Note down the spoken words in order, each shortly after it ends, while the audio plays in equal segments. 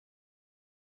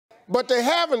But they're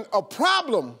having a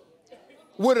problem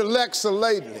with Alexa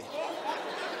lately.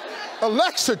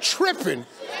 Alexa tripping,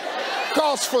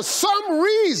 because for some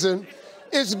reason,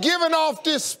 it's giving off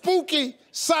this spooky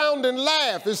sounding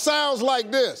laugh. It sounds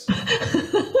like this.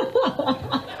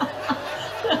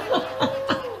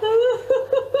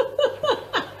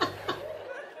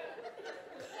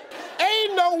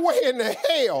 Ain't no way in the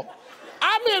hell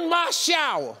I'm in my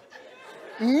shower,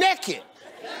 naked,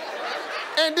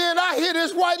 and then I hear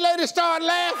this white lady start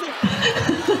laughing.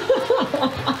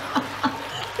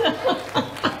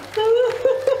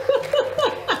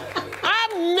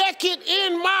 I'm naked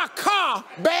in my car,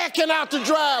 backing out the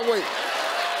driveway.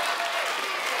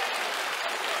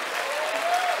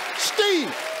 Steve,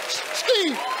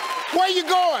 where you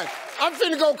going? I'm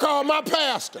finna go call my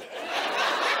pastor.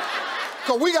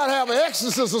 Because we got to have an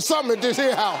exorcist or something at this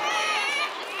here house.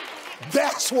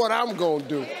 That's what I'm going to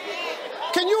do.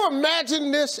 Can you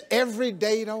imagine this every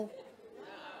day, though?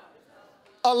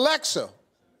 Alexa,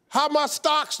 how my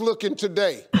stocks looking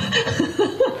today?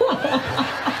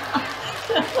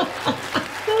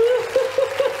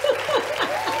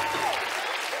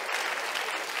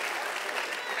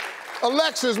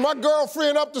 Alexa, is my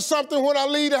girlfriend up to something when I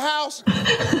leave the house?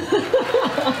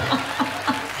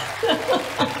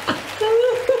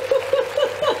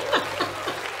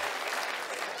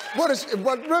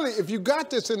 But really, if you got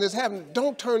this and it's happening,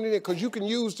 don't turn it in, because you can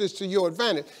use this to your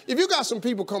advantage. If you got some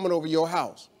people coming over your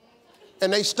house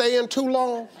and they stay in too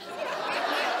long,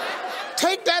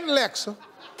 take that Alexa,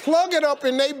 plug it up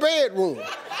in their bedroom,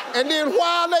 and then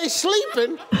while they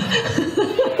sleeping,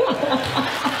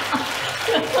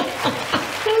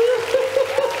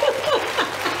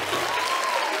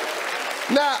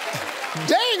 now,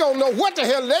 they ain't gonna know what the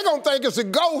hell. They gonna think it's a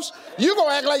ghost. You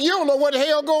gonna act like you don't know what the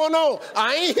hell going on.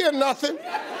 I ain't hear nothing.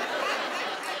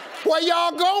 Where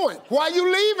y'all going? Why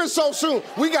you leaving so soon?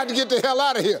 We got to get the hell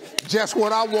out of here. Just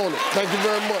what I wanted. Thank you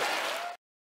very much.